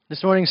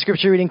This morning's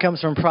scripture reading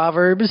comes from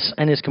Proverbs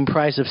and is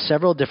comprised of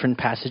several different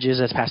passages,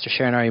 as Pastor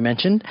Sharon already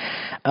mentioned.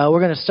 We're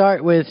going to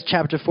start with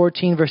chapter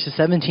 14, verses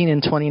 17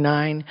 and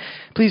 29.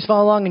 Please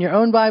follow along in your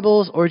own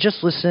Bibles or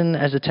just listen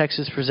as the text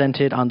is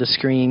presented on the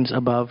screens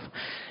above.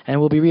 And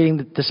we'll be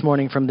reading this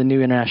morning from the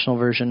New International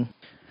Version.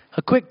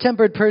 A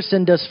quick-tempered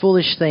person does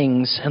foolish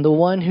things, and the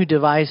one who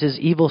devises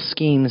evil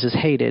schemes is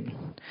hated.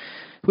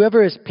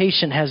 Whoever is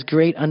patient has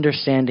great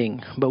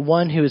understanding, but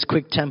one who is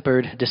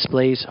quick-tempered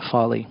displays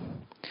folly.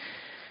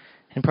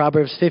 In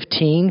Proverbs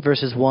 15,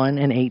 verses 1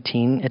 and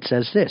 18, it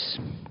says this: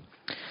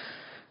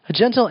 A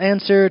gentle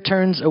answer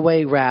turns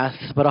away wrath,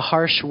 but a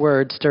harsh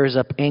word stirs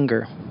up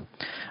anger.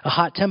 A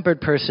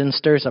hot-tempered person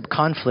stirs up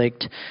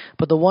conflict,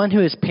 but the one who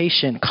is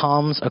patient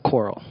calms a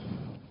quarrel.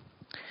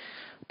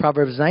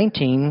 Proverbs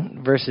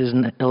 19, verses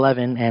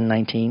 11 and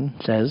 19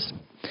 says,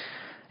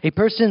 A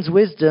person's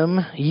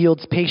wisdom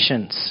yields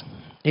patience.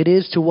 It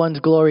is to one's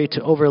glory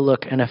to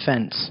overlook an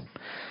offense.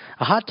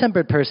 A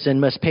hot-tempered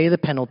person must pay the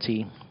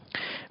penalty.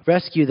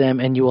 Rescue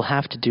them, and you will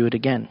have to do it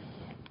again.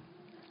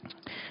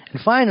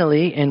 And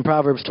finally, in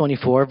Proverbs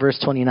 24, verse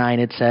 29,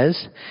 it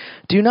says,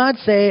 Do not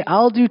say,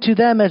 I'll do to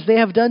them as they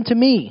have done to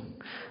me.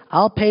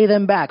 I'll pay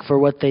them back for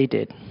what they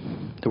did.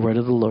 The word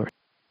of the Lord.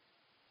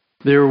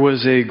 There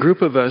was a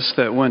group of us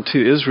that went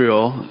to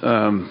Israel.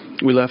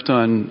 We left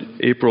on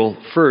April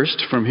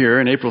 1st from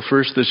here, and April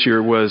 1st this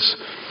year was,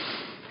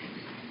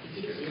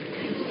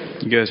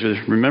 you guys are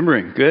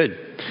remembering, good,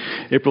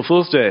 April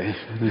Fool's Day.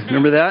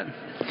 Remember that?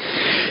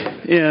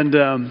 And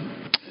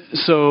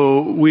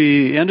so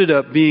we ended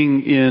up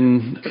being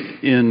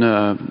in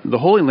the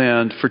Holy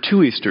Land for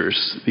 2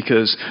 Easters,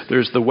 because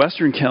there's the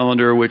Western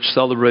calendar, which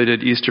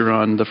celebrated Easter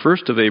on the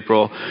 1st of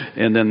April,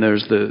 and then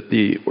there's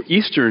the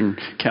Eastern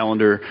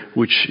calendar,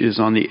 which is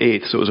on the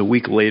 8th, so it was a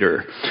week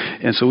later.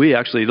 And so we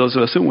actually, those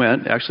of us who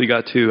went, actually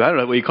got to, I don't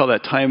know what you call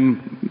that,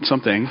 time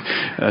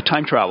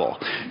travel.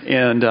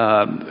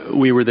 And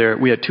we were there,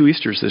 we had 2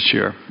 Easters this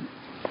year.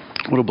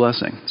 What a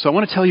blessing. So I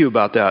want to tell you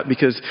about that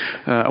because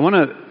I want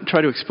to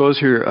try to expose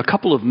here a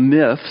couple of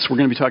myths. We're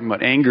going to be talking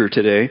about anger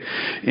today.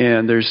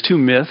 And there's 2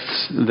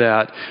 myths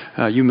that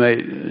you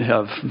might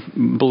have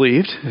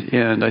believed,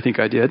 and I think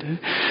I did.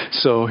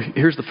 So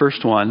here's the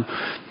first one.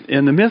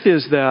 And the myth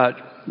is that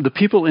the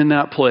people in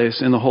that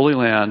place, in the Holy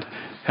Land,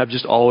 have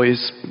just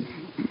always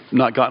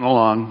not gotten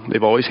along.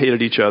 They've always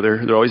hated each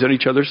other. They're always at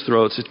each other's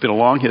throats. It's been a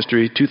long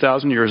history,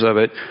 2,000 years of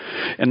it.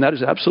 And that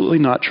is absolutely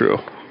not true.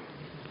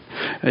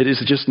 It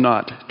is just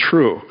not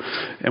true.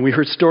 And we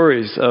heard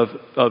stories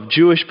of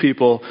Jewish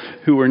people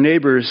who were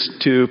neighbors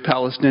to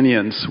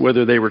Palestinians,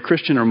 whether they were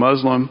Christian or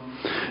Muslim,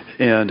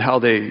 and how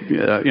they,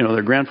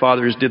 their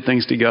grandfathers did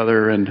things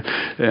together. And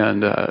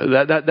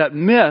that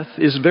myth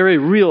is very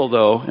real,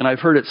 though, and I've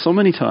heard it so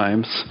many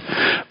times.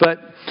 But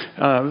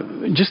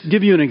just to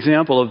give you an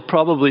example of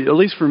probably, at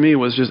least for me,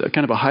 was just a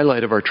kind of a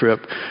highlight of our trip.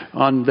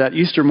 On that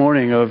Easter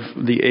morning of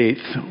the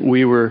 8th,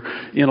 we were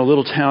in a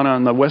little town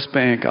on the West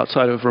Bank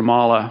outside of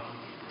Ramallah.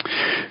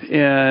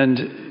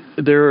 And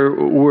there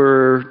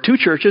were 2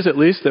 churches, at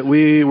least, that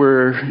we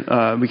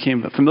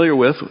became familiar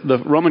with. The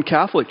Roman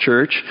Catholic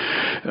Church,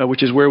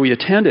 which is where we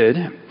attended,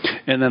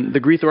 and then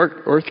the Greek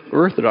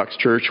Orthodox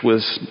Church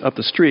was up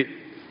the street.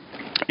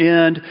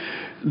 And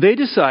they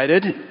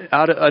decided,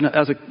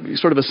 as a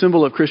sort of a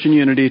symbol of Christian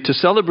unity, to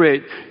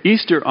celebrate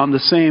Easter on the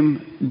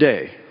same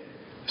day.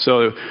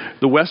 So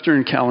the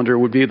Western calendar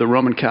would be the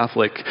Roman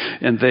Catholic,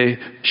 and they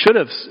should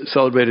have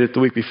celebrated it the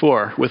week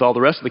before with all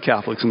the rest of the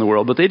Catholics in the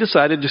world. But they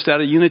decided, just out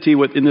of unity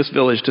in this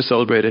village, to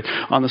celebrate it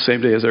on the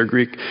same day as our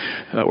Greek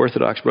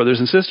Orthodox brothers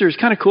and sisters.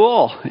 Kind of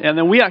cool. And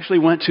then we actually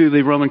went to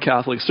the Roman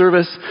Catholic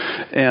service,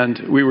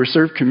 and we were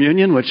served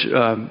communion, which,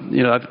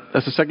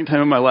 that's the second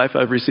time in my life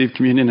I've received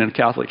communion in a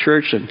Catholic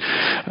church, and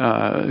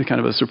kind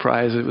of a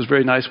surprise. It was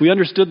very nice. We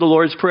understood the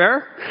Lord's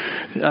Prayer,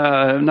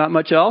 not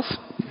much else.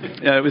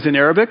 It was in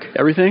Arabic,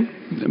 everything,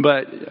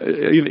 but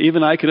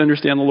even I could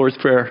understand the Lord's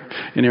Prayer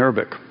in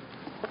Arabic.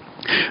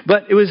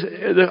 But it was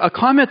a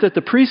comment that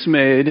the priest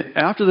made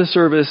after the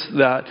service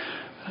that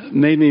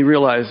made me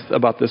realize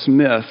about this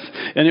myth,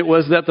 and it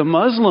was that the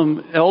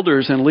Muslim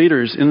elders and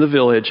leaders in the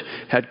village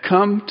had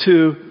come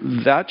to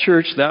that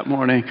church that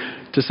morning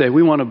to say,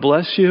 we want to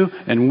bless you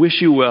and wish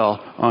you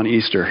well on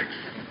Easter.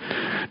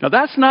 Now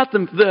that's not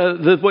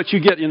what you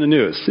get in the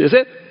news, is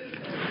it?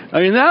 I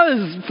mean, that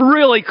is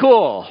really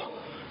cool.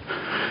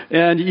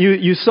 And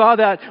you saw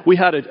that we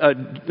had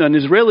an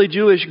Israeli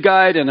Jewish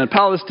guide and a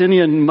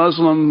Palestinian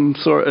Muslim.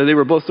 They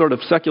were both sort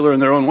of secular in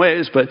their own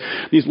ways, but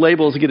these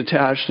labels get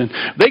attached, and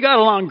they got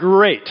along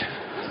great.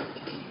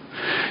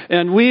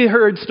 And we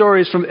heard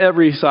stories from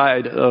every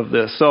side of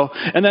this.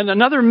 And then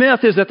another myth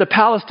is that the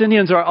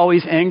Palestinians are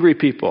always angry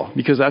people,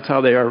 because that's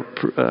how they are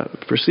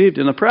perceived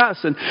in the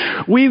press. And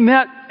we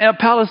met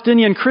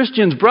Palestinian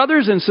Christians,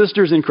 brothers and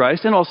sisters in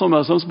Christ, and also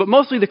Muslims, but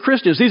mostly the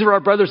Christians. These are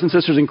our brothers and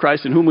sisters in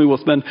Christ in whom we will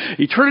spend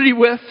eternity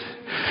with.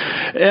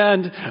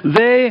 And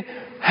they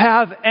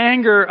have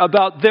anger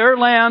about their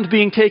land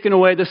being taken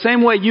away the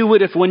same way you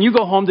would if when you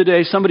go home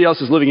today, somebody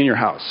else is living in your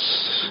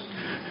house.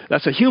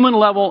 That's a human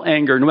level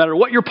anger. No matter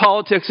what your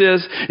politics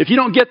is, if you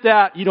don't get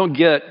that, you don't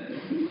get,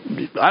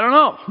 I don't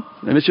know.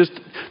 And it's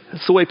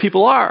the way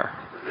people are.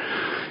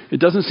 It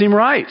doesn't seem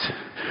right.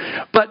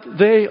 But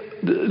they,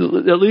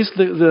 at least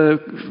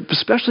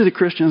especially the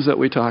Christians that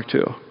we talk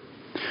to,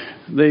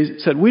 they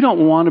said, we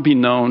don't want to be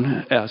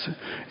known as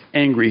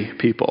angry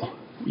people.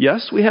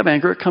 Yes, we have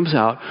anger. It comes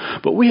out.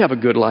 But we have a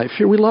good life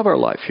here. We love our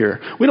life here.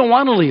 We don't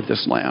want to leave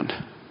this land.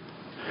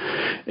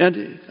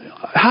 And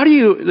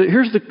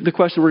here's the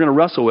question we're going to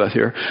wrestle with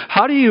here.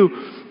 How do you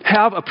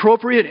have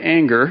appropriate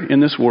anger in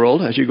this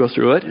world as you go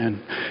through it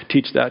and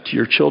teach that to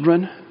your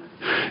children?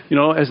 You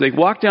know, as they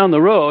walk down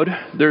the road,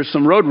 there's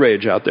some road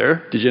rage out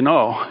there. Did you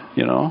know?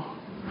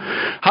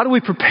 How do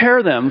we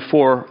prepare them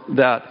for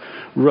that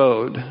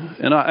road?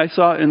 And I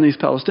saw in these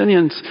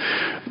Palestinians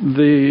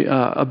the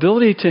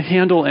ability to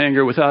handle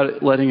anger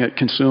without letting it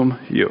consume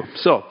you.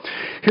 So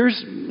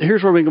here's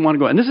where we want to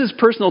go. And this is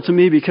personal to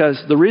me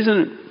because the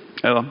reason,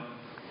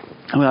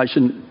 I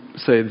shouldn't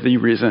say the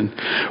reason.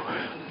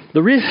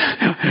 The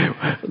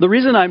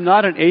reason I'm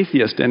not an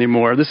atheist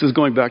anymore, this is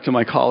going back to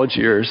my college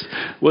years,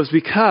 was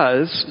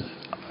because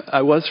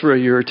I was for a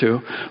year or two,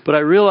 but I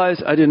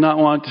realized I did not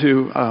want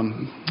to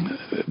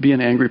be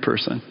an angry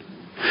person.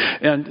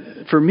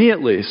 And for me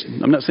at least,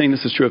 I'm not saying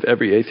this is true of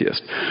every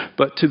atheist,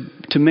 but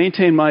to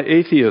maintain my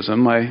atheism,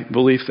 my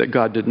belief that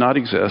God did not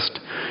exist,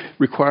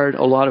 required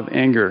a lot of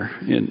anger.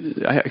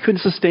 I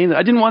couldn't sustain that.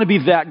 I didn't want to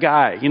be that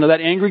guy,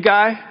 that angry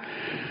guy.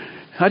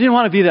 I didn't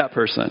want to be that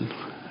person.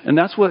 And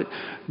that's what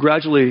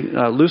gradually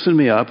loosened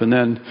me up. And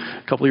then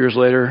a couple of years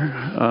later,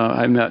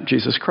 I met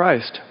Jesus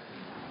Christ.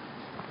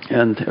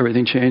 And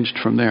everything changed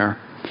from there.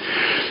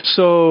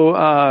 So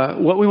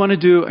what we want to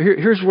do,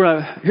 here's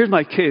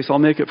my case. I'll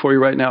make it for you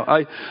right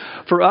now.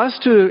 For us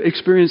to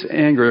experience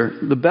anger,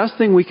 the best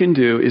thing we can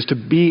do is to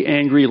be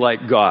angry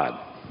like God.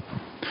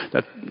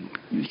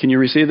 Can you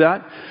receive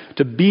that?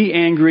 To be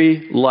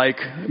angry like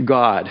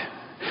God.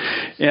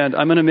 And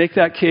I'm going to make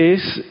that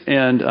case,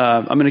 and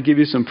I'm going to give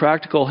you some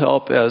practical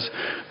help as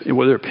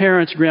whether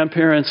parents,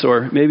 grandparents,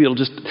 or maybe it'll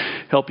just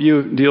help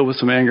you deal with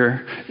some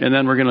anger. And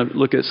then we're going to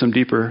look at some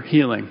deeper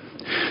healing.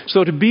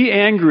 So to be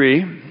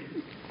angry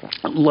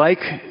like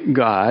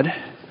God,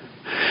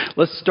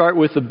 let's start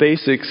with the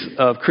basics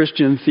of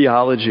Christian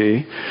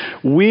theology.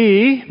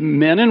 We,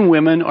 men and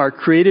women, are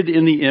created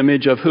in the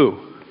image of who?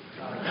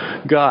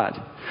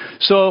 God.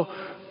 So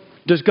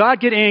does God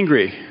get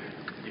angry?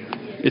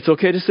 It's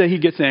okay to say he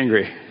gets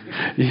angry.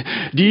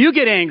 Do you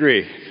get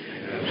angry?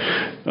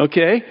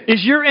 Okay.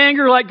 Is your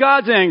anger like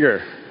God's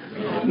anger?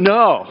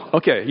 No.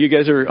 Okay. You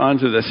guys are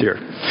onto this here.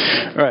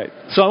 All right.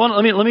 So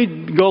let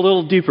me go a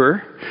little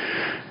deeper.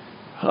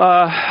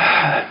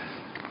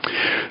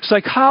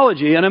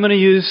 Psychology, and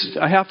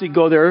I have to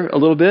go there a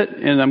little bit,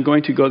 and I'm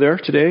going to go there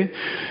today.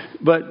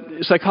 But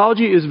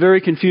psychology is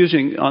very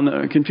confusing on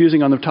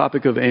the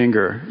topic of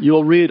anger.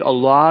 You'll read a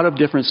lot of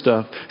different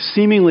stuff,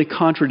 seemingly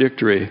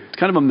contradictory. It's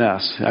kind of a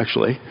mess,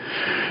 actually.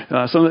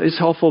 Some of it's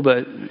helpful,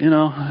 but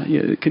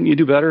can you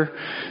do better?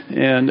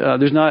 And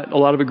there's not a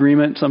lot of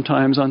agreement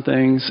sometimes on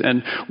things.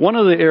 And one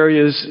of the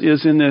areas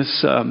is in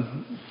this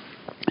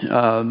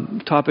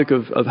topic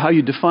of how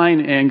you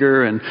define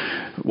anger and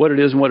what it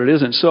is and what it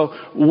isn't. So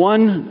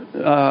one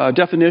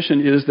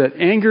definition is that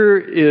anger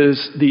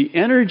is the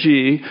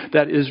energy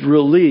that is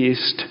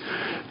released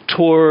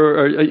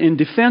in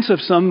defense of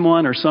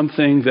someone or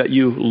something that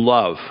you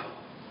love.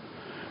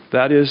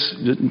 That is,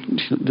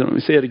 let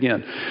me say it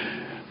again.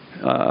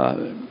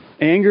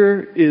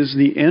 Anger is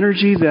the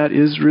energy that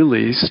is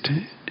released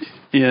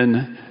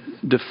in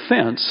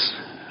defense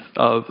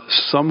of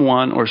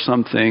someone or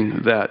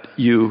something that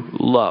you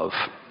love.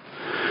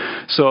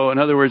 So in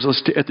other words,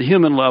 at the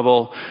human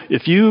level,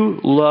 if you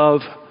love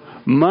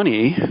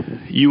money,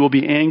 you will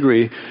be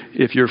angry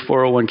if your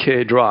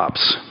 401k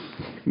drops.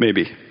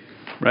 Maybe.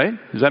 Right?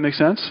 Does that make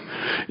sense?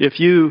 If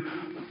you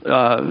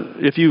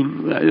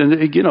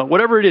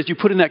whatever it is you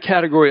put in that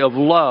category of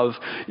love,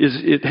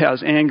 it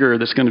has anger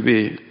that's going to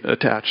be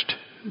attached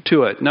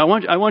to it. Now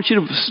I want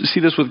you to see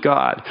this with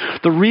God.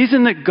 The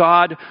reason that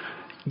God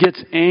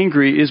gets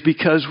angry is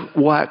because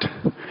what?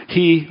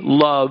 He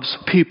loves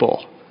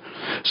people.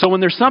 So when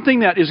there's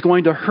something that is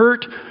going to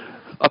hurt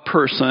a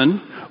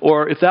person,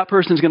 or if that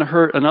person is going to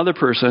hurt another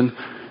person,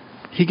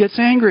 he gets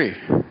angry.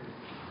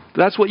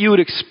 That's what you would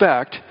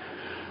expect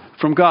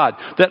from God.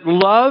 That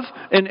love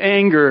and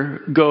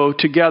anger go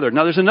together.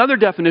 Now there's another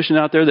definition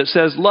out there that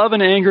says love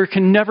and anger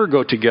can never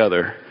go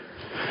together.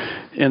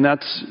 And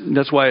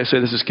that's why I say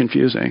this is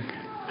confusing.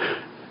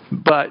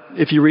 But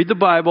if you read the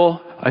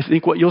Bible, I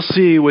think what you'll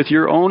see with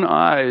your own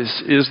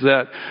eyes is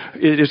that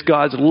it is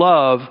God's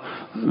love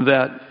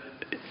that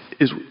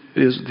is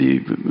the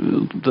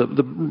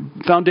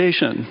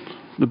foundation,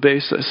 the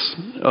basis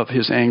of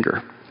his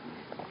anger.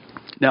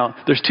 Now,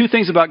 there's two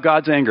things about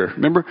God's anger.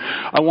 Remember,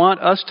 I want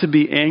us to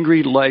be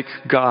angry like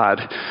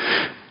God.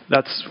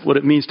 That's what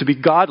it means to be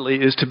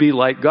godly, is to be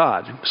like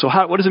God. So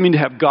what does it mean to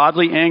have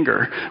godly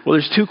anger? Well,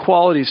 there's two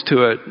qualities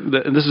to it.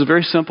 And this is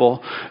very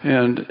simple,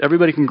 and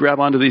everybody can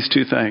grab onto these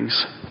two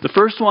things. The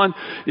first one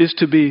is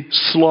to be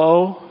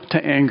slow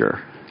to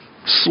anger.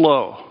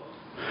 Slow.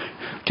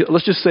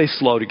 Let's just say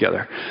slow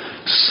together.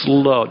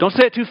 Slow. Don't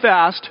say it too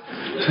fast.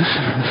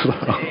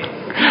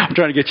 I'm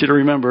trying to get you to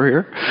remember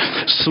here.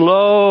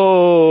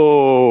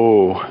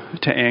 Slow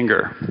to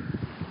anger.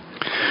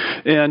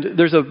 And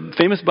there's a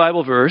famous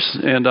Bible verse,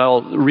 and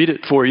I'll read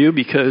it for you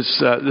because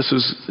this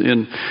was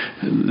in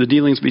the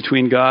dealings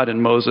between God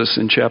and Moses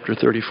in chapter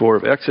 34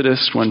 of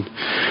Exodus when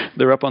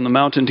they're up on the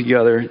mountain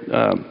together.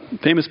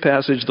 Famous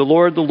passage, the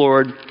Lord,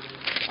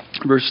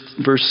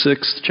 verse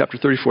 6, chapter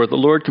 34. The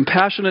Lord,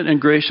 compassionate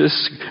and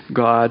gracious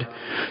God,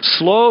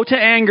 slow to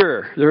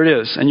anger. There it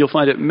is. And you'll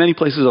find it many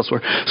places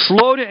elsewhere.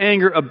 Slow to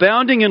anger,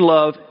 abounding in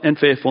love and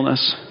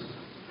faithfulness.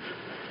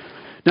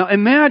 Now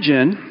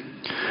imagine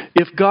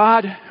if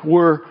God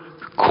were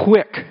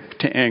quick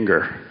to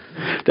anger,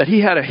 that he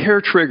had a hair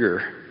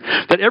trigger,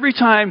 that every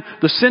time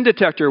the sin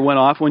detector went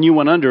off when you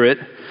went under it,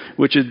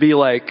 which would be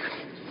like,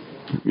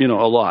 a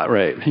lot,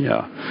 right?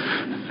 Yeah.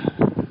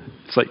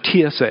 It's like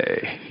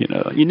TSA,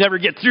 You never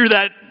get through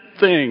that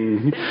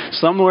thing.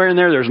 Somewhere in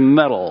there's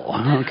metal.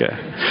 Okay.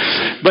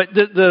 But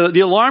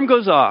the alarm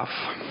goes off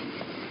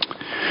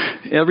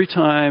every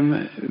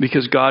time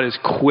because God is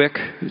quick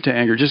to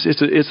anger.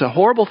 It's a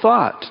horrible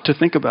thought to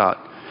think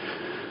about.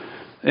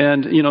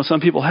 And, some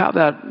people have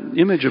that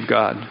image of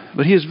God.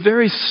 But he is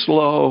very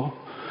slow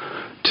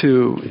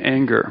to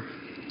anger.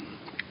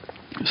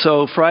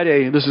 So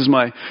Friday, this is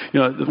my,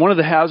 one of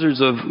the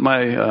hazards of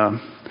my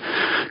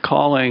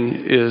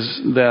calling is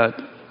that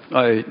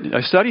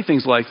I study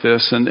things like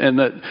this. And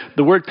that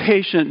the word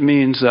patient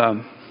means,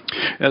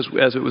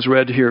 as it was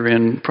read here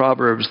in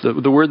Proverbs,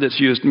 the word that's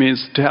used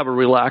means to have a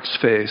relaxed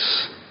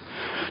face.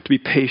 To be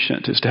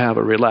patient is to have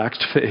a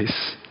relaxed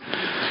face.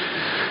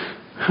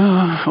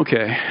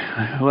 Okay,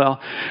 well,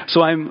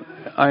 so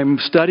I'm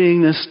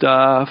studying this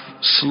stuff,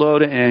 slow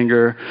to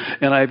anger,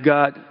 and I've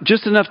got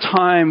just enough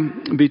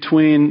time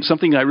between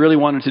something I really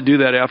wanted to do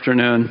that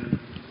afternoon.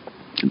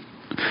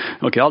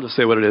 Okay, I'll just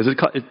say what it is.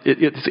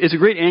 It's a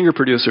great anger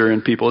producer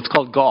in people. It's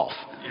called golf.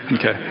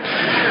 Okay,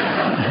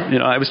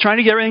 I was trying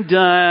to get everything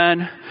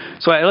done,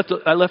 so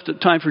I left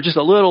time for just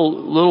a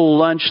little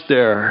lunch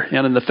there.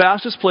 And in the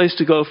fastest place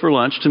to go for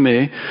lunch to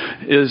me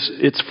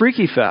it's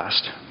Freaky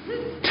Fast.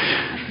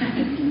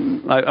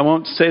 I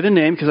won't say the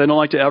name because I don't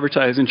like to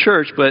advertise in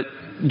church, but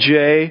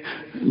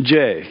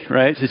JJ,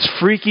 right? It's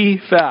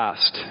Freaky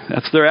Fast.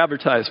 That's their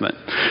advertisement.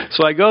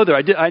 So I go there.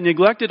 I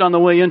neglected on the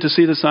way in to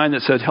see the sign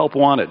that said "Help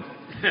Wanted."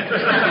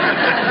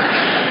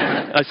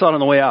 I saw it on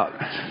the way out.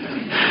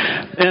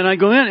 And I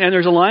go in, and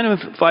there's a line of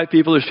 5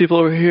 people. There's people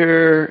over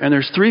here, and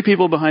there's 3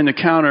 people behind the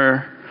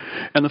counter,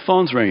 and the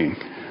phone's ringing.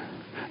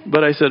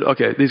 But I said,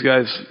 okay, these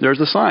guys, there's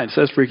the sign. It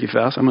says Freaky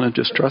Fast. I'm going to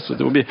just trust it.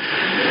 It will be.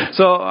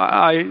 So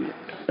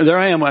there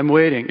I am. I'm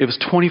waiting. It was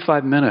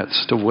 25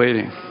 minutes to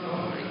waiting.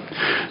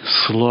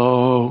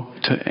 Slow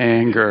to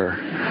anger.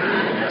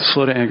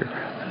 Slow to anger.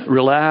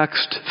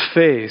 Relaxed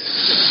face.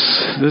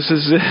 This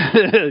is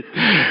it.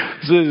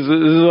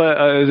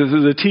 This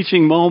is a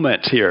teaching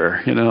moment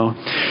here,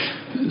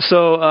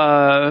 So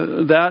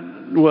that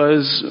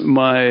was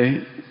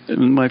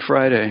my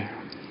Friday.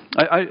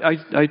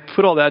 I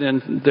put all that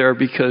in there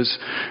because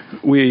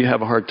we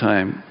have a hard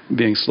time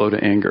being slow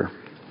to anger.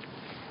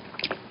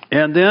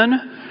 And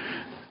then,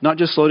 not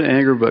just slow to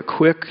anger, but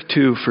quick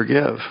to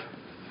forgive.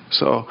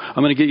 So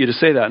I'm going to get you to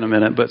say that in a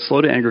minute, but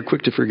slow to anger,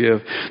 quick to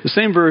forgive. The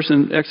same verse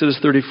in Exodus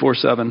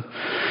 34:7.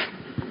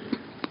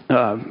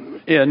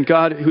 And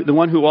God, the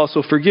one who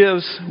also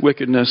forgives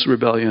wickedness,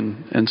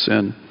 rebellion, and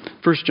sin.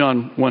 1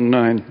 John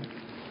 1:9.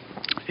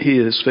 He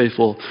is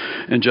faithful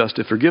and just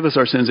to forgive us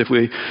our sins if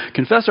we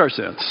confess our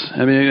sins.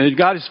 I mean,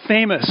 God is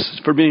famous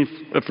for being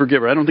a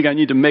forgiver. I don't think I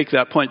need to make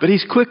that point, but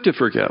he's quick to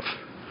forgive.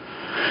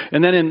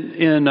 And then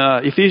in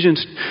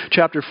Ephesians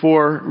chapter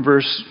 4,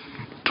 verse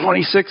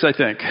 26, I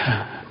think,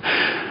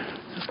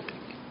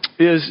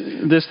 is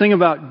this thing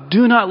about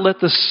do not let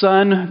the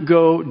sun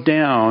go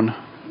down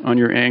on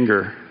your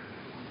anger.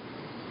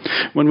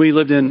 When we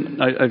lived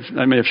in,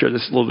 I may have shared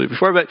this a little bit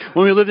before, but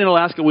when we lived in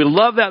Alaska, we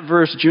loved that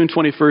verse, June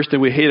 21st,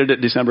 and we hated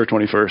it December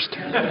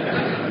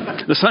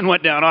 21st. The sun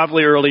went down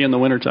awfully early in the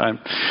wintertime.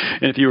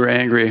 And if you were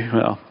angry,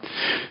 well.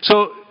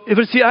 So if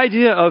it's the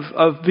idea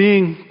of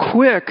being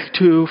quick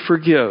to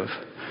forgive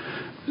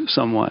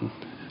someone.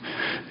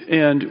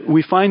 And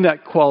we find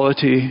that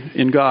quality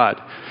in God.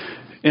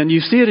 And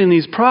you see it in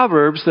these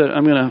proverbs that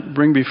I'm going to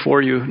bring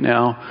before you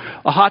now.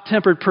 A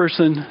hot-tempered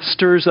person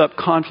stirs up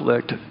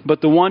conflict,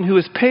 but the one who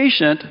is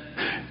patient,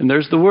 and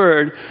there's the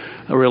word,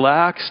 a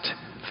relaxed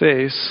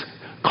face,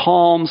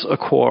 calms a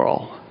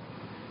quarrel.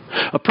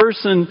 A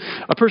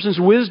person's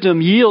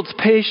wisdom yields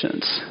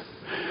patience.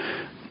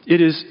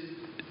 It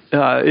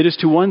it is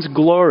to one's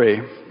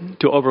glory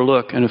to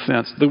overlook an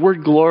offense. The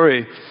word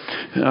glory,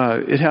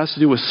 it has to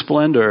do with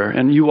splendor.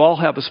 And you all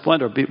have a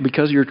splendor.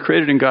 Because you're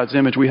created in God's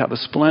image, we have a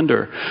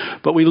splendor.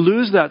 But we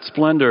lose that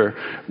splendor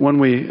when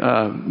we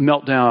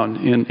melt down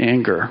in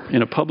anger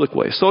in a public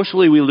way.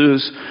 Socially, we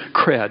lose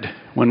cred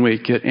when we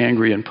get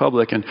angry in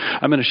public. And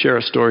I'm going to share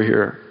a story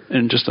here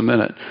in just a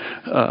minute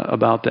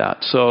about that.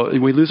 So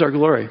we lose our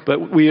glory.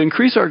 But we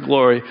increase our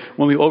glory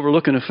when we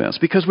overlook an offense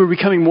because we're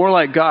becoming more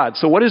like God.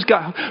 So what is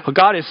God?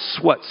 God is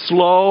what?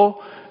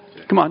 Slow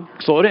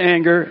to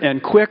anger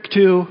and quick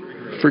to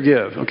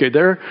forgive. Okay,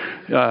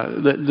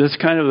 that's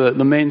kind of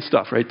the main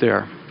stuff right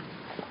there.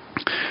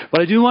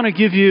 But I do want to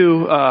give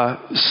you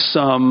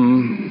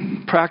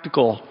some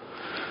practical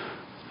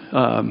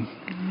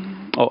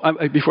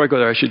before I go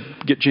there, I should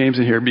get James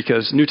in here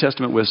because New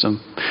Testament wisdom.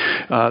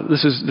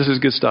 This is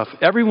good stuff.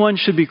 Everyone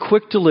should be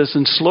quick to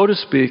listen, slow to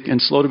speak,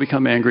 and slow to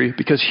become angry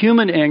because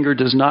human anger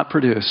does not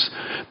produce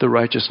the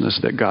righteousness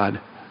that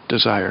God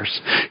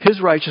desires.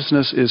 His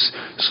righteousness is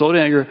slow to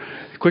anger,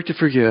 quick to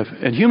forgive.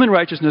 And human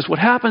righteousness, what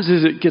happens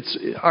is it gets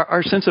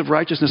our sense of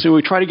righteousness, and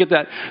we try to get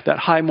that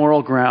high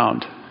moral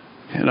ground,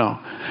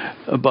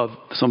 above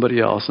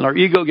somebody else. And our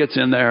ego gets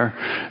in there,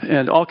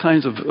 and all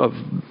kinds of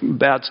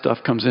bad stuff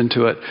comes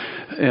into it.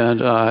 And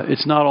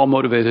it's not all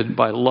motivated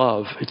by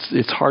love.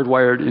 It's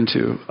hardwired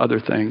into other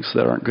things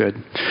that aren't good.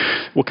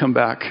 We'll come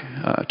back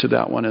to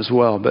that one as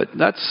well. But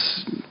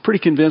that's pretty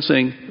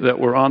convincing that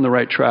we're on the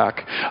right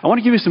track. I want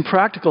to give you some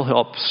practical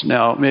helps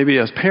now, maybe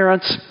as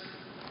parents.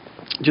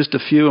 Just a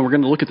few, and we're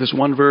going to look at this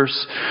one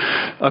verse.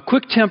 A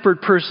quick-tempered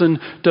person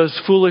does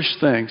foolish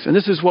things. And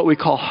this is what we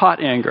call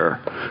hot anger.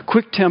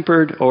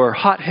 Quick-tempered or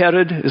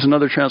hot-headed is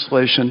another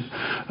translation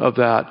of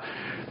that.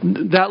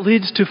 That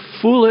leads to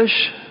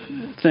foolish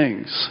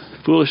things.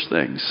 Foolish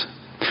things.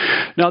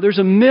 Now, there's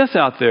a myth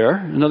out there,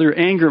 another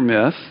anger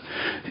myth,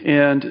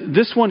 and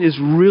this one is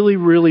really,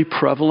 really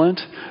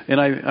prevalent.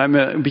 And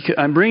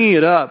I'm bringing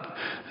it up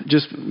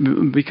just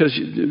because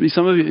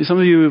some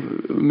of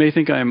you may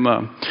think I'm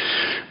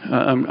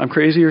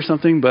crazy or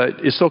something,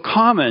 but it's so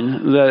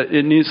common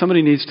that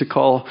somebody needs to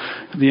call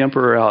the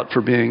emperor out for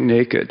being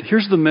naked.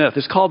 Here's the myth.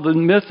 It's called the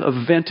myth of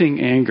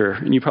venting anger,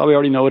 and you probably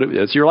already know what it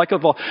is. You're like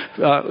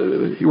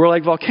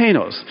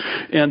volcanoes,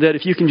 and that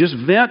if you can just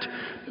vent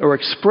or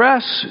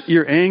express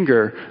your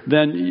anger,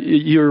 then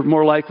you're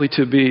more likely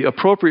to be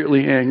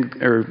appropriately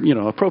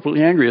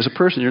angry as a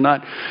person. You're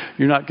not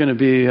going to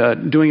be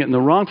doing it in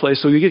the wrong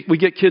place. So we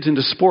get kids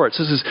into sports.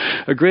 This is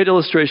a great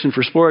illustration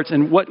for sports.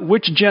 And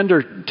which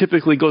gender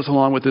typically goes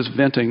along with this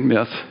venting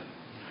myth?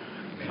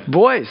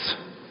 Boys.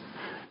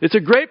 It's a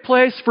great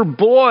place for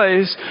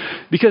boys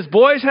because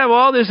boys have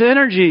all this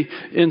energy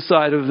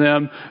inside of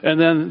them, and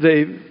then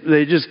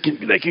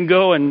they can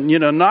go and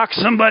knock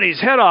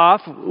somebody's head off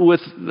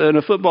in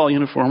a football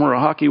uniform or a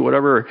hockey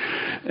whatever,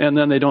 and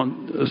then they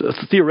don't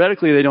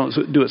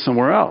do it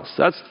somewhere else.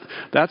 That's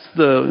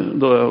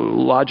the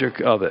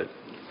logic of it.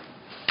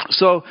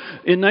 So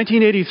in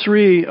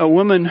 1983, a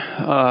woman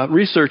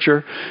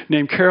researcher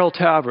named Carol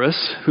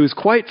Tavris, who's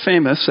quite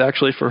famous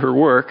actually for her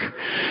work,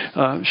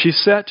 she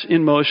set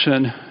in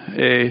motion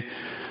a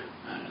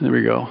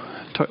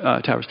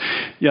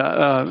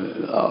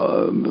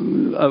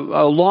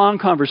long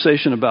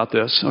conversation about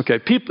this. Okay,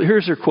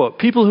 here's her quote.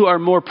 People who are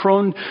more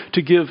prone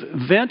to give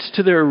vent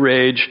to their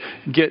rage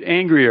get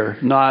angrier,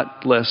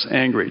 not less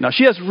angry. Now,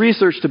 she has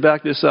research to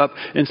back this up,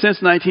 and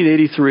since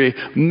 1983,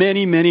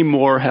 many, many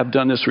more have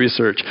done this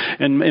research.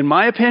 And in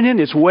my opinion,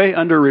 it's way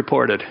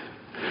underreported.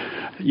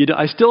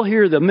 I still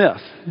hear the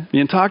myth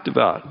being talked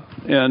about.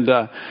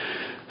 And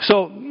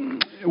so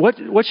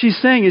what she's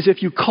saying is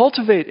if you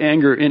cultivate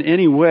anger in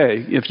any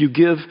way, if you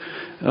give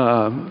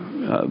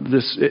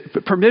this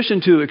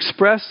permission to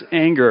express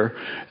anger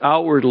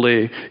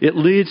outwardly, it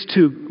leads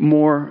to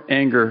more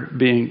anger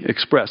being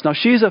expressed. Now,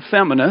 she's a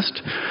feminist.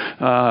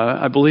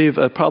 I believe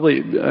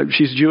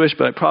she's Jewish,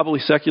 but probably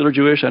secular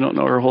Jewish. I don't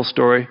know her whole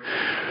story.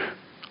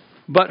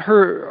 But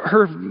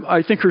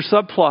I think her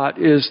subplot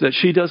is that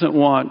she doesn't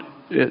want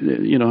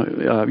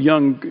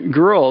young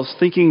girls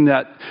thinking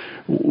that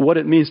what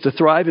it means to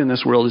thrive in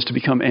this world is to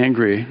become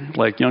angry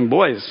like young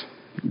boys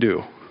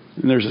do.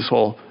 And there's this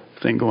whole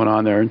thing going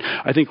on there. And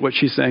I think what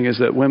she's saying is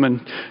that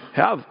women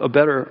have a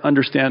better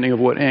understanding of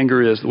what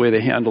anger is, the way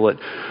they handle it,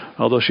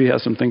 although she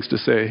has some things to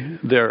say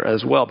there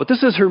as well. But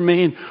this is her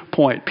main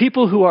point.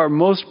 People who are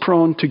most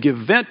prone to give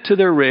vent to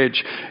their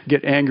rage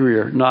get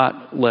angrier,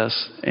 not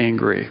less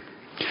angry.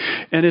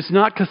 And it's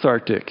not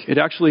cathartic. It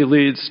actually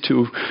leads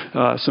to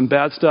some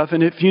bad stuff.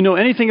 And if you know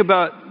anything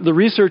about the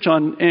research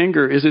on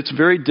anger, it's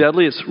very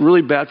deadly. It's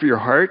really bad for your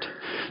heart.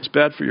 It's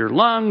bad for your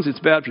lungs. It's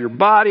bad for your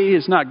body.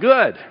 It's not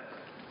good.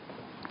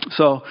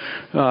 So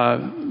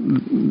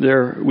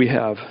there we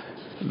have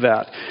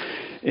that.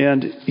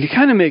 And it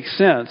kind of makes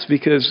sense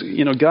because,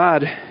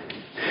 God,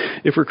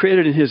 if we're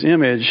created in His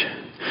image,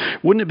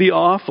 wouldn't it be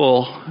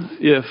awful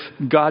if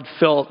God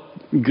felt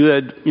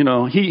good?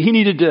 He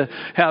needed to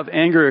have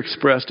anger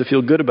expressed to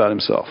feel good about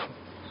Himself.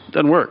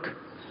 Doesn't work.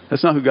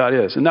 That's not who God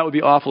is. And that would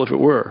be awful if it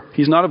were.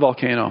 He's not a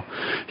volcano.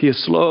 He is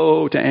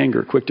slow to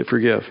anger, quick to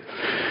forgive.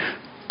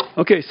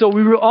 Okay, so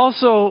we were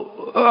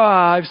also,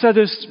 I've said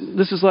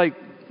this is like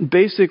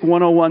basic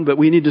 101, but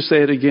we need to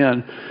say it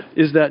again,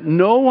 is that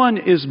no one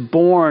is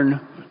born,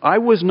 I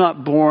was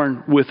not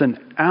born with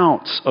an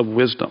ounce of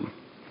wisdom.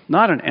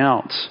 Not an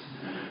ounce.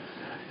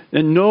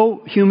 And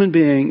no human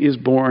being is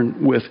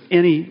born with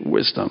any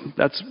wisdom.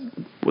 That's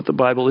what the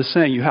Bible is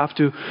saying. You have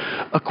to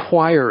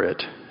acquire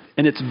it.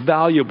 And it's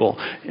valuable.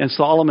 And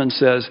Solomon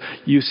says,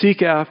 you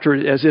seek after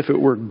it as if it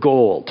were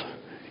gold.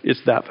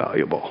 It's that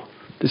valuable.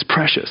 It's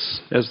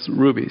precious as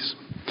rubies.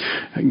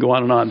 I can go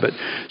on and on. But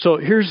so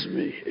here's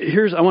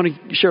I want to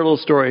share a little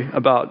story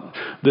about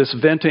this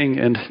venting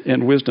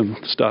and wisdom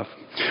stuff.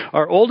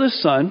 Our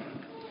oldest son,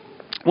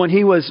 when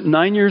he was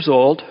 9 years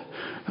old,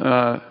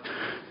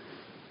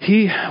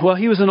 he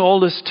was an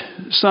oldest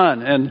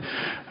son, and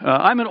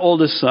I'm an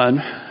oldest son,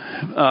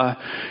 I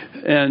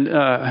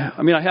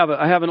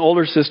have an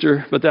older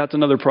sister, but that's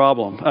another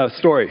problem.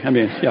 Story.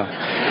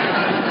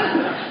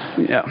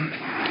 Yeah.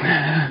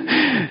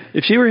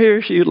 If she were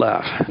here, she would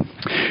laugh.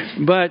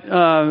 But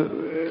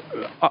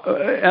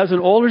as an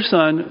older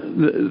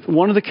son,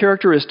 one of the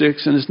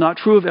characteristics, and it's not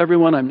true of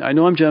everyone. I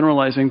know I'm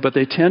generalizing, but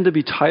they tend to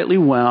be tightly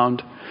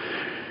wound,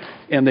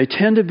 and they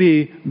tend to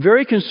be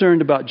very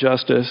concerned about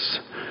justice.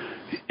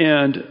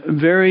 And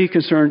very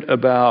concerned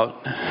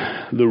about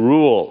the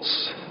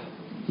rules.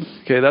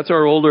 Okay, that's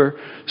our older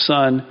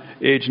son,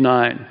 age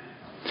 9.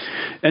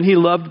 And he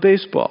loved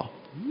baseball.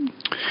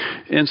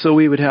 And so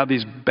we would have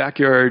these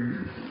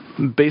backyard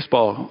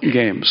baseball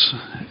games.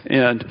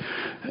 And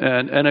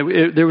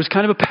there was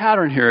kind of a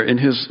pattern here in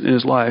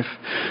his life.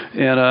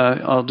 And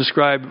I'll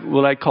describe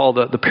what I call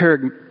the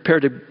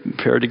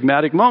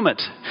paradigmatic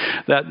moment.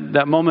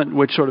 That moment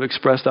which sort of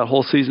expressed that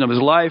whole season of his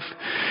life.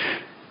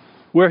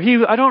 Where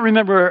I don't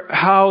remember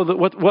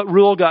what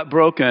rule got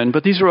broken,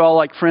 but these were all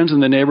like friends in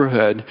the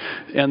neighborhood,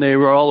 and they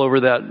were all over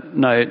that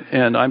night,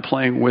 and I'm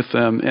playing with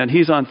them, and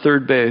he's on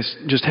third base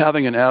just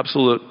having an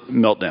absolute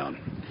meltdown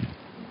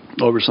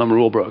over some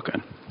rule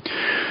broken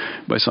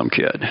by some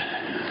kid.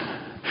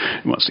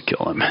 He wants to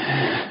kill him.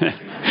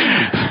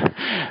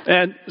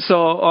 And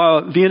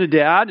so being a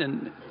dad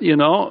and,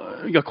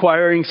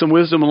 acquiring some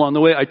wisdom along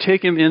the way, I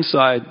take him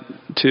inside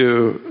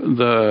to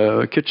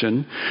the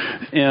kitchen,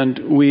 and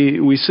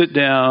we sit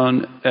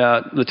down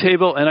at the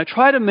table, and I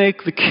try to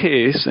make the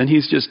case, and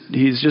he's just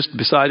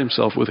beside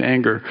himself with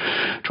anger.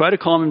 Try to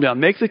calm him down.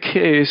 Make the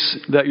case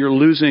that you're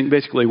losing,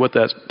 basically what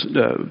that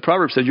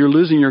proverb said, you're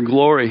losing your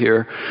glory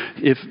here.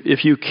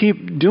 If you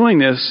keep doing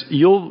this,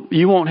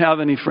 you won't have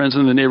any friends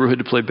in the neighborhood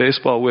to play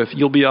baseball with.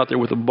 You'll be out there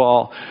with a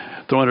ball,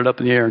 throwing it up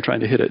in the air and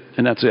trying to hit it,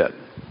 and that's it.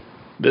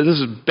 This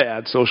is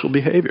bad social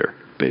behavior,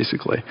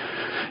 basically.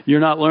 You're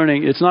not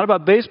learning. It's not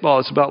about baseball.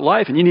 It's about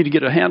life, and you need to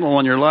get a handle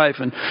on your life.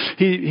 And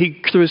he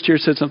through his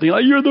tears, said something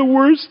like, "You're the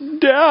worst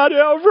dad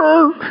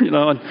ever,"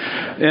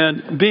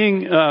 and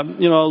being, a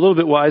little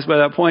bit wise by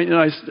that point.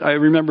 And I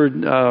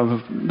remembered,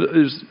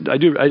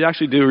 I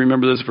actually do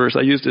remember this verse.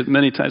 I used it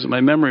many times in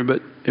my memory,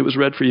 but it was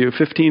read for you.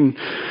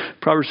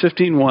 Proverbs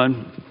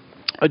 15:1.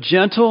 A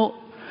gentle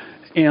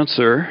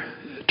answer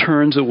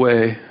turns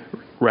away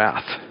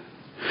wrath.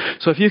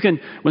 So if you can,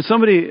 when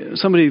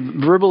somebody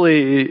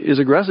verbally is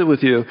aggressive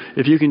with you,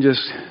 if you can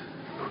just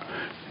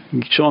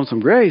show them some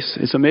grace,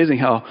 it's amazing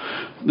how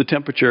the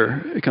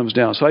temperature comes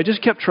down. So I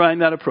just kept trying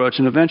that approach,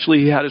 and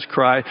eventually he had his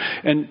cry.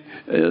 And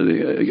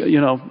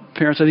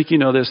parents, I think you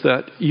know this,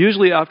 that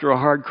usually after a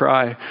hard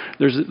cry,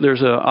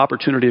 there's an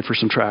opportunity for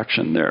some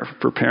traction there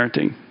for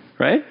parenting.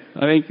 Right?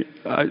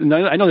 I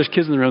know there's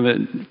kids in the room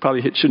that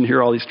probably shouldn't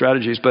hear all these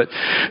strategies, but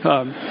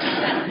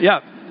yeah.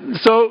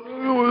 So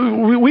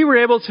we were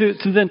able to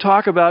then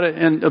talk about it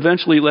and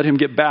eventually let him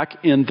get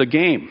back in the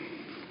game.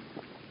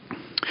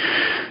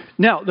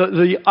 Now,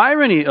 the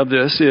irony of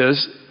this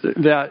is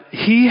that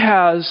he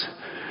has,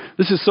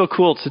 this is so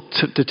cool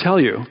to tell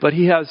you, but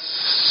he has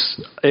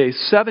a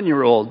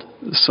 7-year-old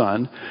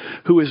son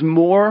who is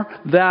more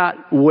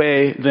that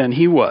way than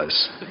he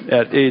was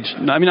at age.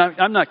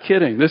 I'm not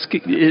kidding.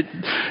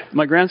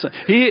 My grandson,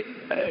 he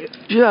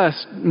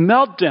just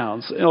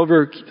meltdowns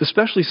over,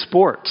 especially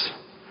sports.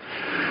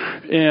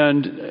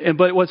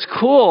 But what's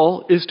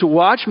cool is to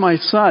watch my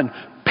son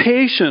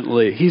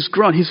patiently. He's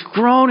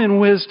grown in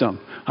wisdom.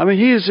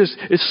 He is just,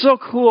 it's so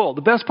cool.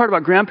 The best part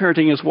about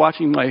grandparenting is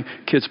watching my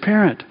kids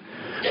parent.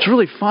 It's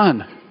really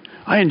fun.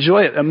 I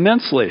enjoy it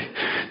immensely.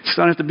 Just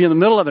don't have to be in the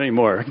middle of it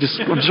anymore. Just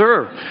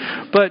observe.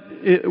 But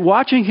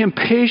watching him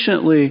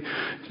patiently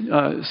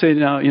say,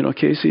 now,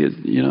 Casey,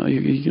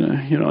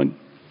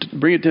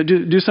 bring it to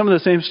do some of the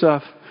same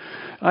stuff.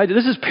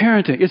 This is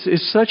parenting.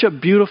 It's such a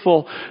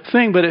beautiful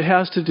thing, but it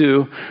has to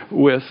do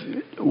with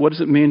what does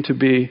it mean to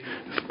be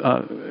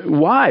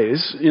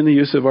wise in the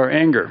use of our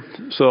anger.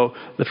 So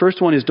the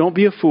first one is don't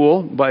be a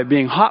fool by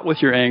being hot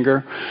with your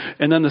anger.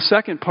 And then the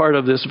second part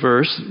of this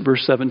verse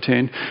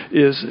 17,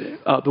 is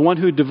the one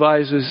who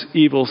devises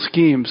evil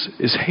schemes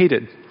is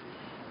hated.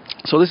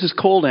 So this is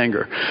cold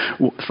anger.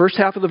 The first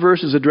half of the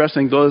verse is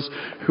addressing those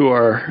who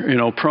are,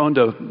 prone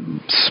to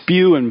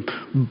spew and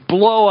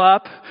blow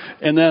up.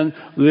 And then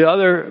the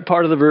other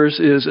part of the verse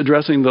is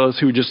addressing those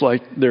who just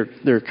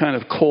they're kind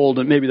of cold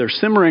and maybe they're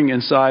simmering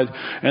inside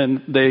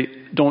and they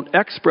don't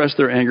express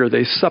their anger,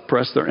 they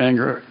suppress their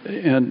anger.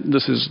 And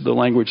this is the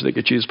language that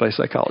gets used by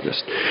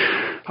psychologists.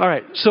 All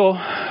right, so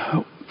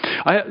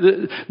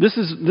this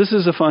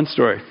is a fun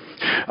story.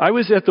 I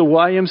was at the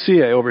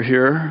YMCA over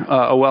here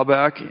a while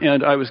back,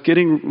 and I was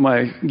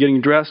getting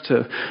dressed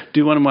to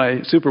do one of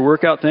my super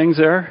workout things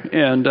there.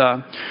 And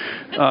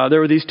there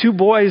were these two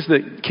boys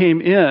that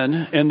came in,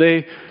 and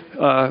they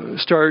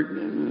start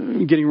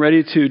getting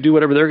ready to do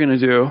whatever they're going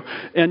to do.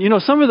 And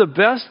some of the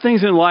best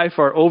things in life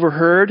are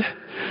overheard.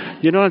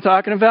 You know what I'm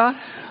talking about?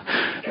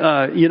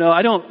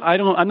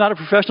 I'm not a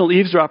professional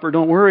eavesdropper,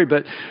 don't worry,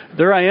 but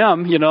there I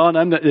am,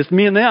 and it's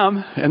me and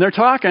them, and they're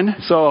talking.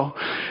 So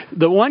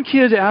the one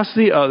kid asked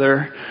the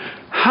other,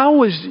 "How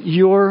was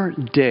your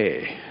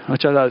day?"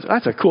 Which I thought,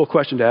 that's a cool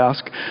question to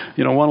ask,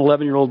 one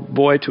 11-year-old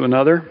boy to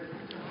another.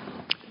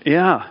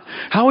 Yeah.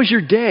 "How was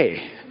your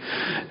day?"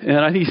 And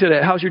I think he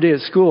said, "How's your day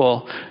at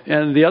school?"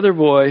 And the other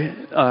boy,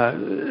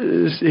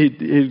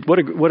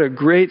 what a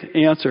great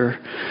answer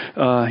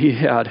he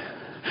had.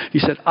 He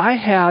said, "I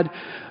had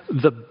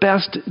the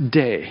best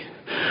day.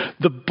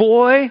 The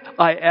boy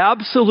I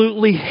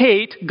absolutely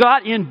hate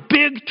got in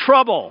big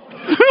trouble."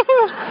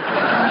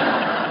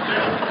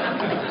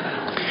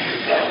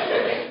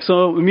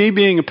 So me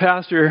being a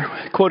pastor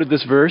quoted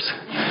this verse.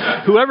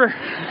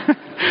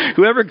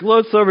 Whoever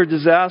gloats over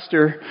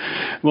disaster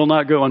will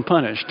not go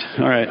unpunished.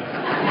 All right.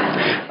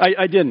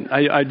 I didn't.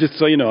 I just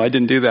so you know, I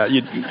didn't do that.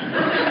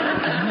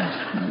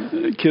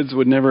 Kids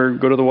would never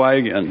go to the Y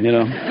again,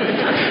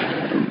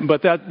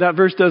 But that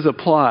verse does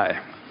apply.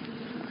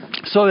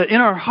 So that in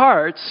our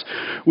hearts,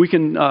 we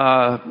can,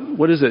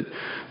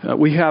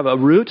 we have a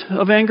root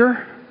of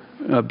anger,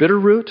 a bitter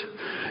root.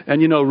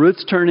 And,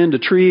 roots turn into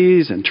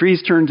trees, and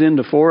trees turn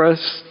into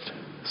forests.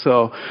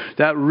 So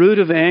that root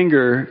of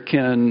anger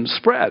can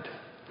spread.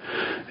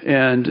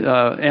 And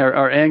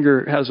our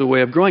anger has a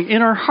way of growing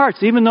in our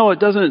hearts, even though it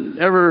doesn't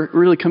ever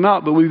really come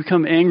out, but we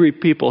become angry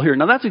people here.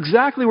 Now, that's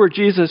exactly where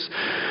Jesus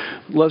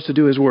loves to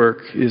do his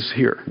work, is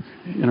here,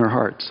 in our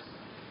hearts.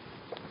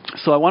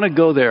 So I want to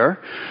go there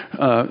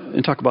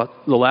and talk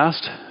about the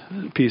last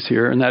piece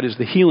here, and that is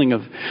the healing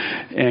of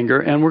anger.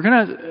 And we're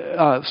going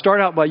to start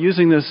out by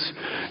using this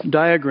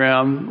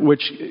diagram,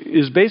 which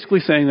is basically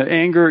saying that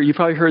anger, you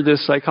probably heard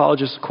this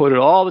psychologist quoted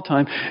all the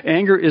time,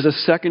 anger is a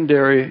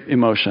secondary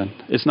emotion.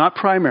 It's not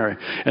primary.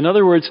 In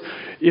other words,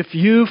 if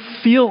you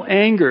feel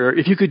anger,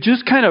 if you could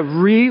just kind of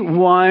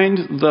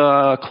rewind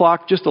the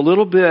clock just a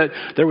little bit,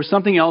 there was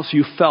something else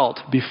you felt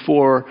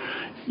before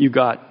you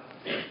got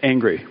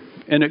angry.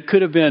 And it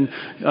could have been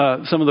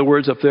some of the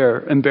words up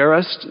there: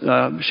 embarrassed,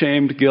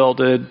 shamed,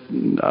 guilted,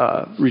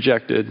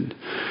 rejected,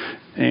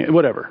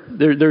 whatever.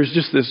 There's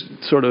just this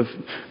sort of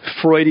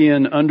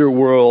Freudian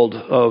underworld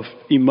of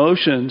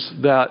emotions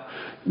that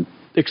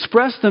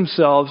express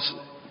themselves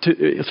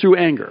through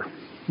anger.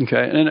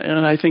 Okay,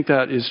 and I think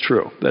that is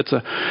true. That's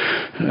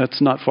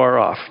not far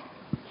off.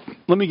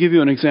 Let me give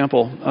you an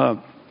example.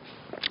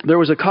 There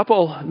was a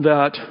couple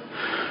that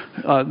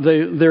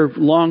they're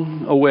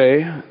long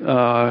away,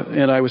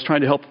 and I was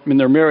trying to help them in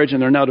their marriage,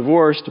 and they're now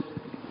divorced.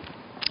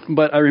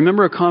 But I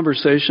remember a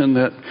conversation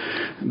that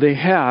they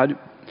had.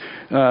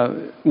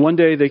 One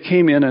day they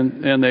came in,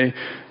 and they,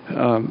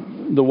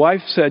 the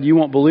wife said, "You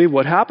won't believe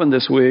what happened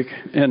this week."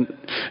 And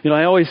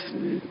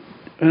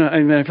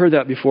I've heard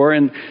that before,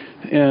 and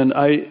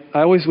I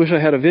always wish I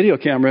had a video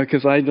camera,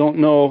 because I don't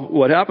know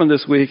what happened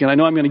this week, and I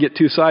know I'm going to get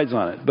two sides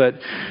on it. But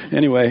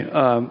anyway.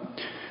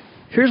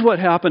 Here's what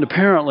happened,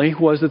 apparently,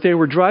 was that they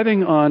were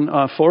driving on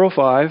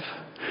 405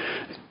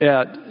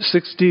 at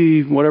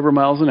 60 whatever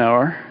miles an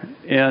hour,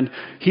 and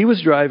he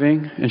was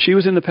driving, and she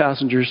was in the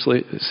passenger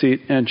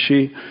seat, and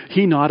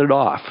he nodded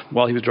off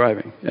while he was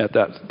driving at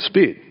that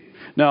speed.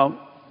 Now,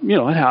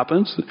 it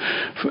happens.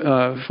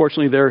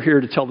 Fortunately, they're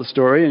here to tell the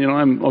story, and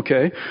I'm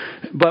okay.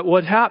 But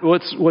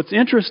what's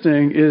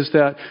interesting is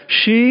that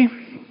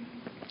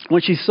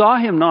when she saw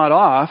him nod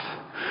off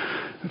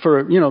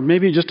for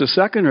maybe just a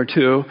second or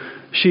two,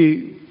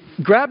 she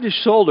grabbed his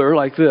shoulder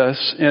like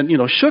this and,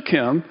 shook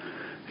him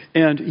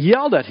and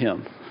yelled at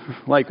him,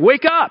 like,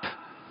 "Wake up!"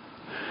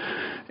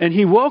 And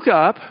he woke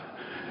up,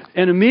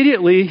 and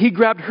immediately he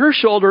grabbed her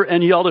shoulder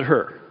and yelled at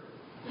her.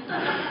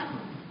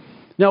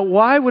 Now,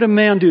 why would a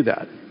man do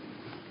that?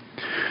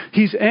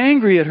 He's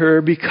angry at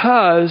her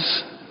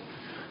because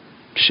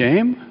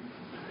shame.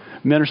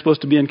 Men are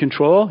supposed to be in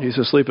control. He's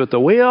asleep at the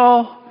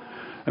wheel.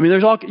 I mean,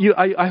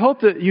 I hope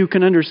that you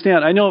can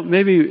understand. I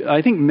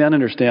think men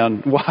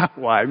understand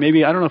why.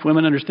 Maybe, I don't know if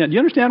women understand. Do you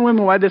understand,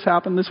 women, why this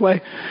happened this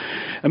way?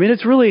 I mean,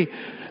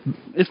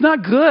 it's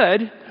not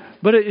good,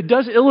 but it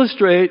does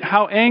illustrate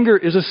how anger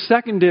is a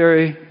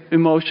secondary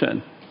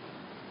emotion.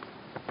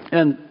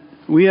 And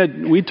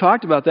we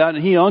talked about that,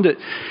 and he owned it.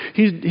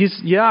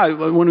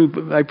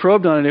 When I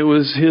probed on it, it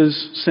was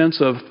his sense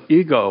of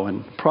ego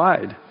and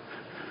pride.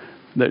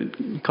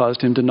 that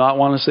caused him to not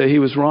want to say he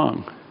was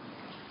wrong.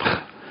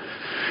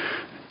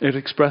 It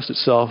expressed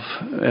itself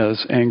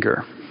as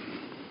anger.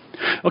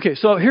 Okay,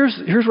 so here's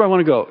where I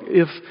want to go.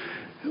 If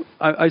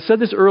I said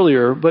this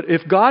earlier, but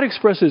if God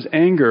expresses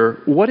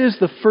anger, what is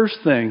the first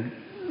thing?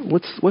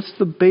 What's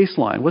the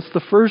baseline? What's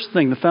the first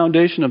thing, the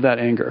foundation of that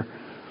anger?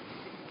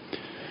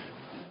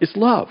 It's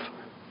love.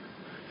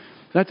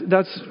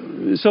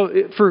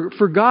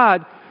 For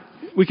God,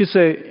 we could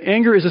say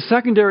anger is a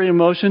secondary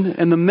emotion,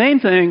 and the main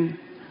thing,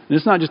 and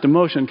it's not just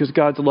emotion because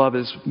God's love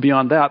is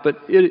beyond that, but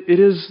it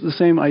is the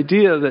same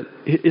idea that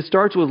it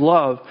starts with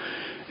love,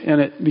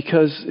 and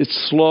because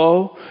it's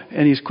slow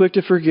and He's quick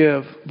to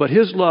forgive, but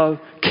His love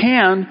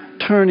can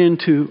turn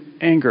into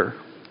anger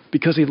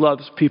because He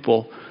loves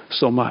people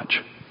so much.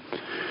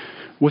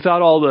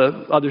 Without all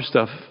the other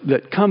stuff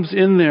that comes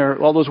in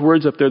there, all those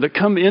words up there that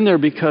come in there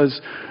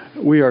because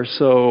we are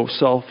so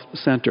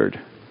self-centered.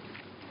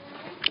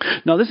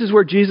 Now, this is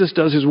where Jesus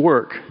does His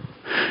work.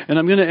 And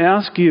I'm going to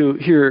ask you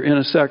here in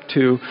a sec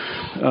to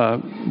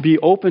be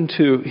open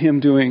to Him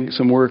doing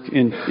some work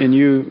in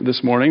you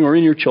this morning, or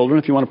in your children.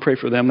 If you want to pray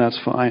for them, that's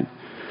fine.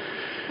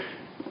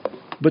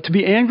 But to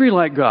be angry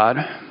like God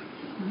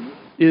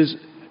is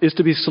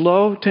to be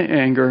slow to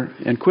anger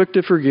and quick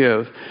to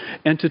forgive,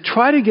 and to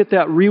try to get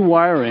that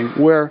rewiring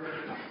where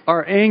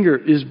our anger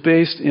is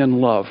based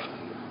in love.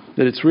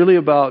 That it's really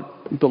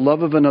about the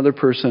love of another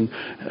person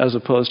as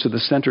opposed to the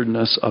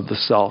centeredness of the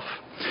self.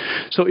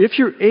 So if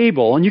you're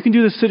able, and you can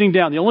do this sitting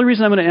down, the only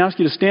reason I'm going to ask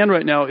you to stand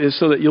right now is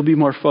so that you'll be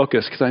more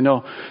focused, because I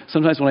know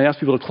sometimes when I ask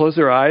people to close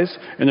their eyes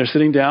and they're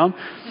sitting down,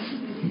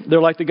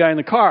 they're like the guy in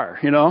the car,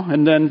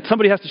 and then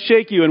somebody has to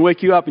shake you and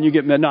wake you up and you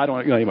get mad. No, I don't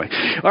want to go anyway.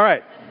 All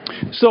right.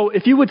 So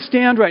if you would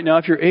stand right now,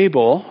 if you're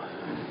able,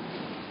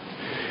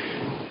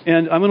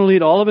 and I'm going to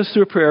lead all of us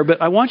through a prayer,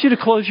 but I want you to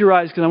close your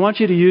eyes because I want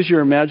you to use your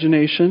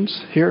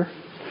imaginations here.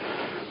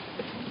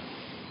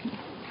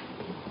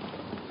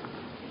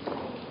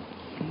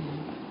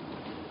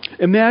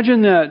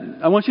 Imagine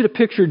that, I want you to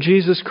picture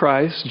Jesus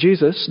Christ,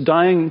 Jesus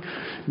dying,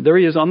 there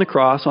He is on the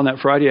cross on that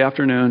Friday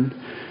afternoon,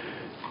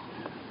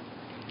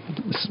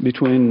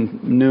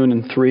 between noon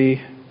and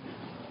 3.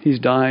 He's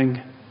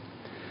dying.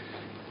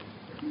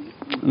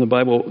 And the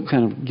Bible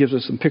kind of gives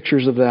us some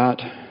pictures of that.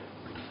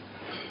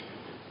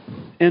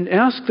 And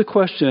ask the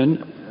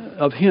question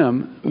of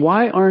Him,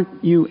 why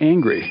aren't you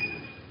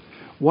angry?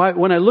 Why,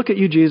 when I look at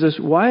you, Jesus,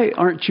 why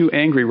aren't you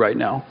angry right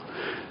now?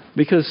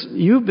 Because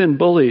you've been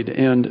bullied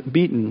and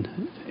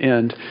beaten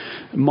and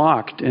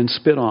mocked and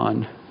spit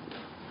on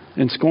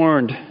and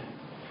scorned,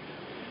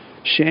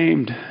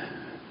 shamed.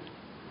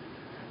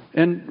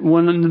 And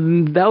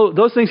when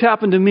those things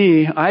happen to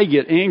me, I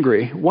get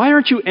angry. Why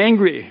aren't you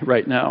angry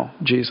right now,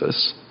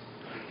 Jesus?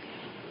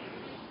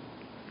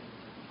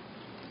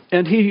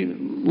 And He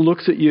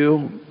looks at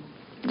you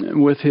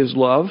with His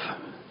love,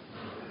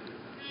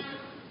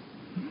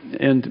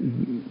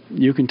 and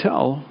you can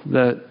tell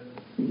that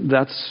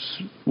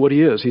that's what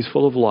He is. He's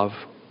full of love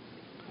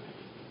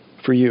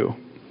for you.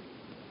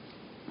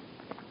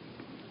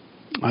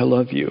 I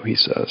love you, He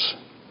says.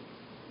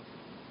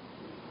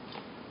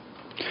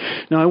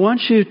 Now, I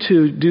want you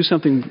to do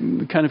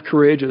something kind of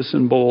courageous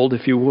and bold,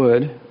 if you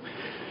would,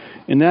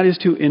 and that is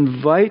to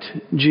invite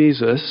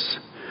Jesus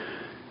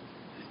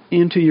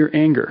into your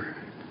anger,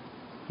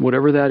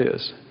 whatever that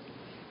is.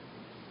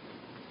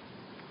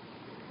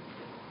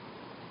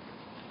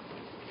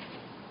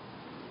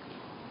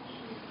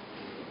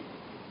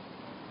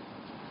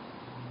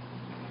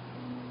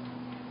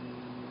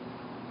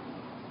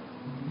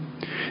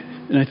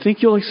 And I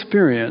think you'll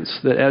experience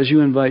that as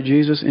you invite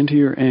Jesus into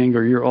your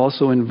anger, you're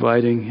also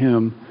inviting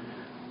Him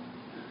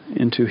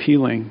into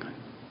healing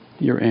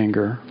your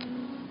anger.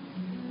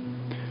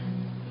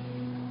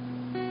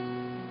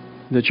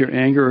 That your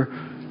anger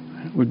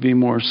would be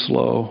more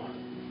slow.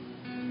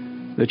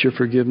 That your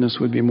forgiveness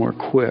would be more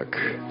quick.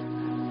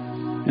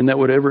 And that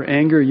whatever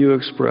anger you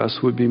express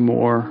would be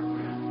more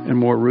and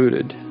more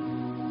rooted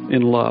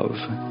in love.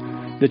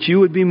 That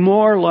you would be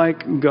more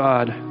like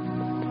God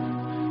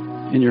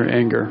in your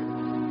anger.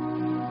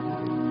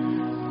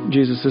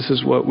 Jesus, this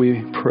is what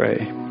we pray.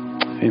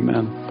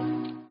 Amen.